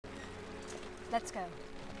Let's go.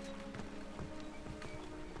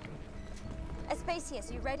 Ipazia,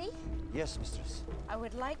 are you ready? Yes, mistress. I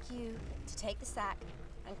would like you to take the sack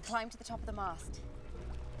and climb to the top of the mast.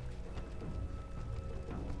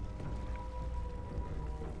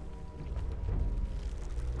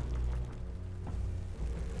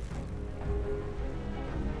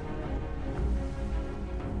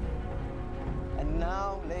 And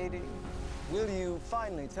now, lady, will you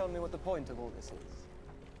finally tell me what the point of all this is?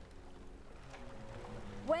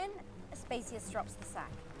 When Ipazia drops the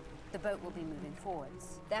sack, the boat will be moving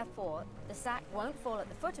forwards. Therefore, the sack won't fall at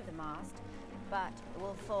the foot of the mast, but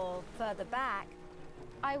will fall further back,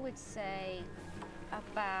 I would say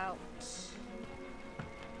about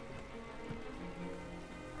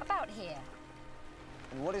here.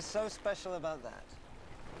 And what is so special about that?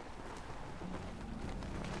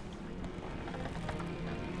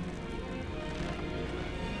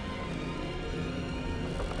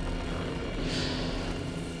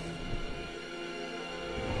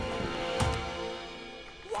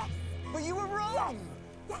 But you were wrong!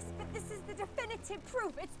 Yes, but this is the definitive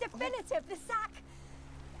proof. It's definitive. The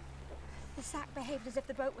sack behaved as if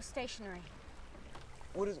the boat was stationary.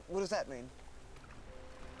 What does that mean?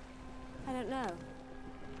 I don't know.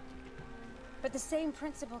 But the same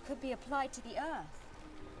principle could be applied to the Earth.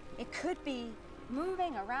 It could be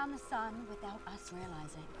moving around the sun without us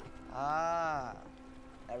realizing. Ah,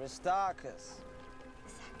 Aristarchus.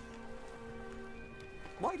 Exactly.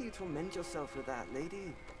 Why do you torment yourself with that,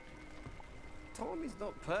 lady? Ptolemy's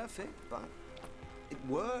not perfect, but it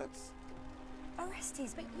works.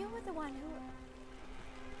 Orestes, but you were the one who...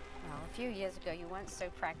 Well, a few years ago you weren't so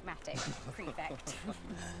pragmatic, prefect.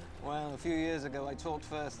 Well, a few years ago I talked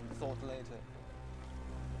first and thought later.